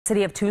The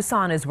city of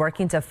Tucson is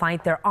working to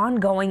fight their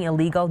ongoing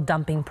illegal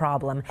dumping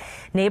problem.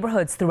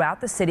 Neighborhoods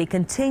throughout the city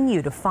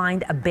continue to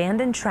find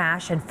abandoned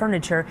trash and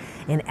furniture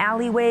in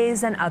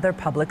alleyways and other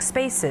public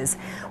spaces.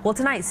 Well,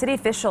 tonight, city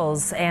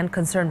officials and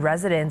concerned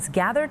residents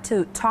gathered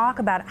to talk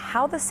about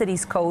how the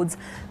city's codes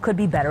could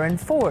be better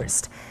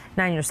enforced.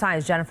 9 News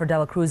 5's Jennifer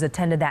Dela Cruz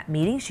attended that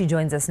meeting. She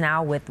joins us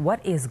now with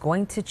what is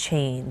going to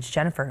change.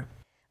 Jennifer.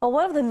 Well,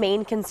 one of the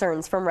main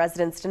concerns from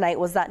residents tonight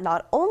was that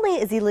not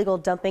only is illegal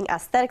dumping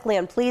aesthetically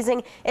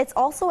unpleasing, it's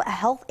also a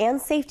health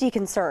and safety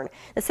concern.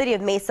 The city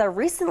of Mesa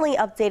recently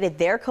updated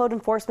their code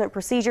enforcement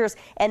procedures,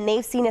 and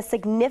they've seen a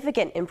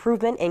significant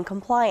improvement in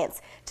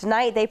compliance.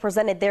 Tonight, they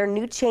presented their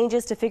new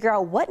changes to figure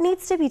out what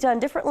needs to be done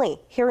differently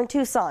here in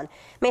Tucson.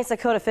 Mesa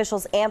code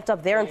officials amped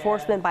up their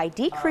enforcement by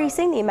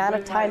decreasing the amount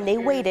of time they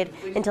waited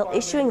until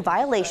issuing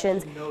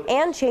violations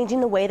and changing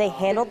the way they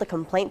handled the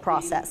complaint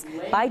process.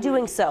 By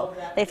doing so,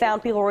 they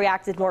found people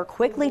reacted more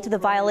quickly to the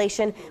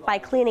violation by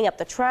cleaning up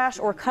the trash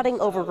or cutting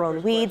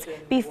overgrown weeds.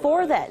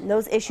 Before then,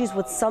 those issues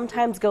would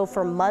sometimes go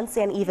for months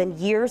and even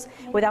years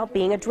without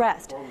being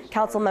addressed.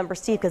 Councilmember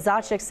Steve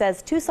Kozachik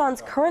says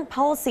Tucson's current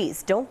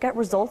policies don't get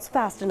results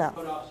fast enough.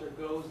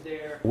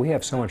 We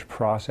have so much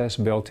process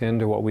built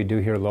into what we do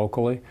here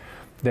locally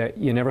that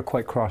you never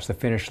quite cross the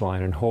finish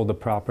line and hold the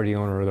property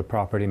owner or the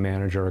property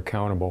manager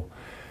accountable.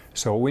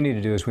 So what we need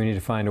to do is we need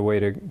to find a way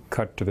to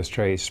cut to the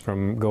chase,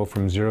 go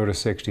from 0 to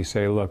 60,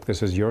 say, look,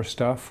 this is your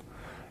stuff.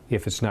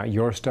 If it's not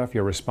your stuff,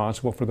 you're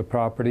responsible for the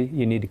property.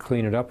 You need to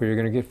clean it up or you're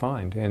going to get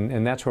fined.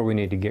 And that's where we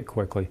need to get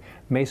quickly.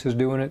 Mesa's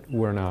doing it,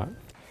 we're not.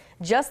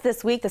 Just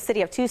this week, the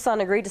city of Tucson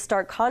agreed to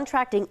start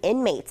contracting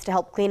inmates to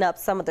help clean up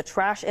some of the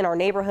trash in our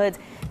neighborhoods.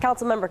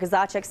 Councilmember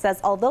Kozachik says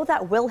although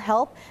that will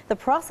help, the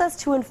process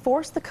to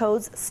enforce the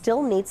codes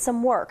still needs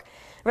some work.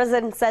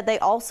 Residents said they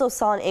also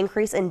saw an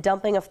increase in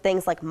dumping of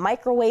things like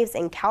microwaves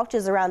and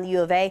couches around the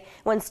U of A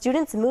when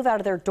students move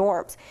out of their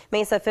dorms.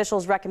 Mesa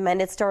officials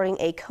recommended starting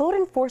a code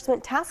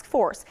enforcement task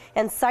force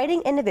and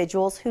citing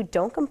individuals who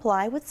don't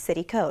comply with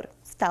city code.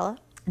 Stella?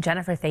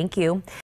 Jennifer, thank you.